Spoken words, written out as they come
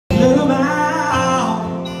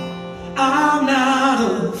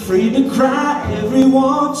afraid to cry every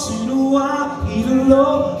once in a while, even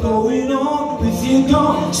though going on with you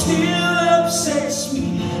gone still upsets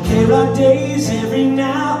me. There are days every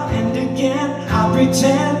now and again I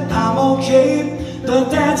pretend I'm okay, but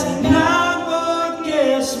that's not what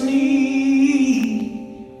gets me.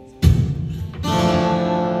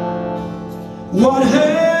 What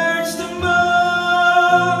hurts the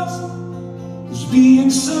most is being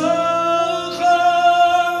so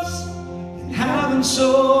close and having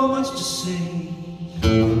so much to say,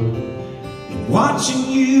 and watching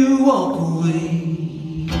you walk away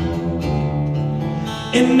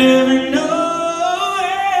and never knowing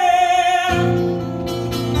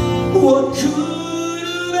what could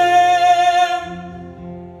have been,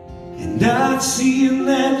 and not seeing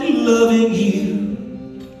that loving you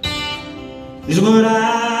is what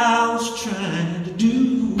I was trying to do.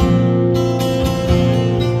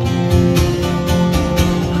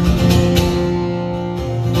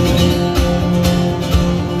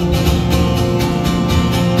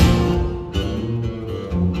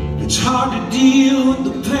 It's hard to deal with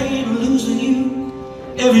the pain of losing you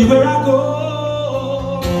everywhere I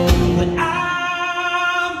go, but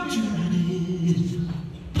I'm doing it.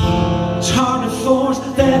 It's hard to force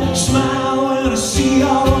that smile when I see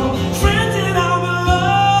all the friends that I'm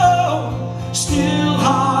alone. Still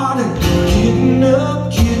harder getting up,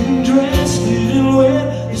 getting dressed, living with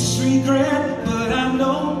this regret. But I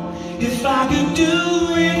know if I could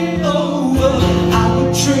do it over, I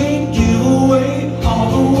would trade, give away all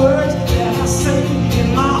the words that I say in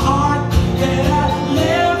my heart that I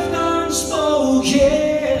left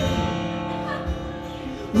unspoken.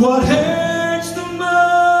 What hurts the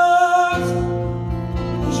most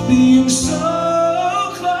is being so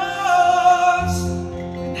close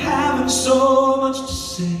and having so much to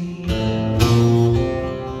say,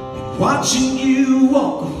 and watching you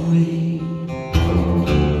walk away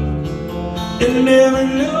and never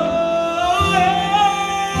knowing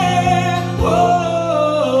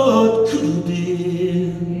what could have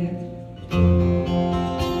been,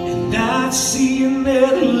 and not seeing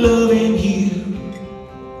that loving you,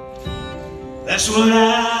 that's what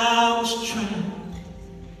I was trying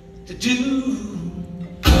to do.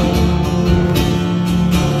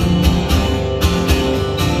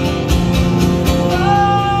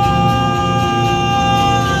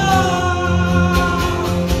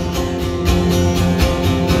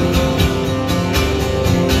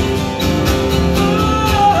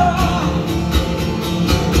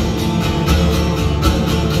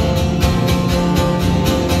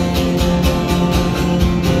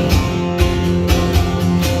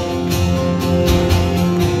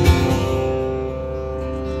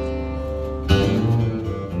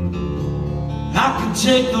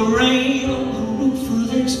 Take the rain on the roof of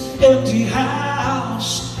this empty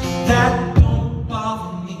house, that don't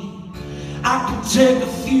bother me. I can take a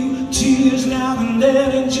few tears now and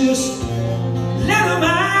then and just let them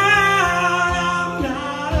out. I'm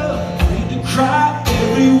not afraid to cry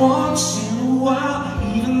every once in a while,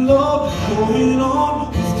 even though going on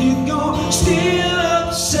with you gone still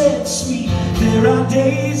upsets me. There are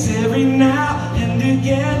days every now and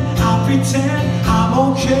again I pretend I'm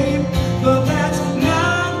okay, but that's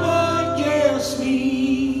not what gets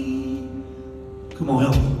me. Come on,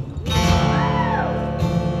 help me.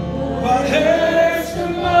 What hurts the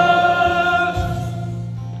most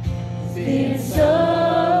is being so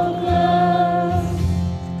close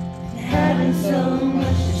and having so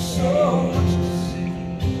much to say,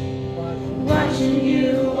 watching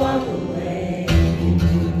you walk away.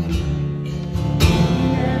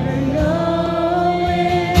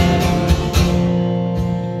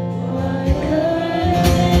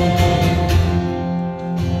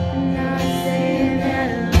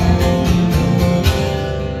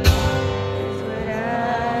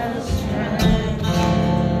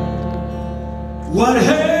 What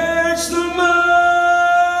hurts the most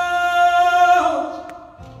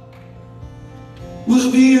was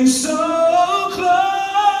being so close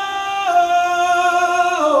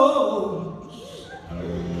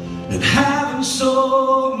and having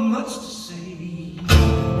so much to say,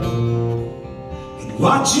 and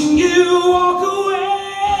watching you walk away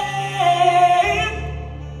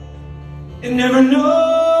and never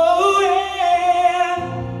knowing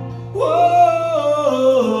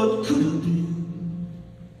what could have been.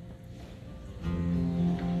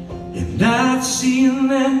 Not seeing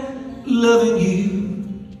that loving you,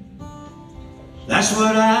 that's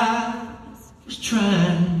what I was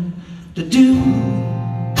trying to do.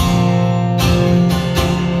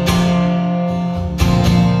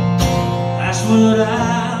 That's what I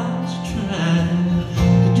was trying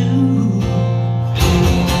to do.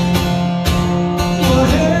 What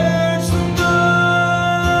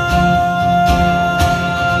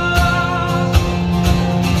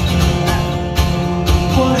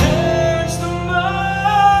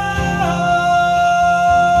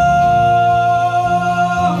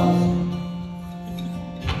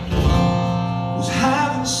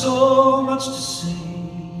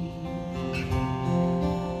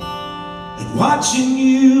watching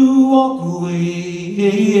you walk away.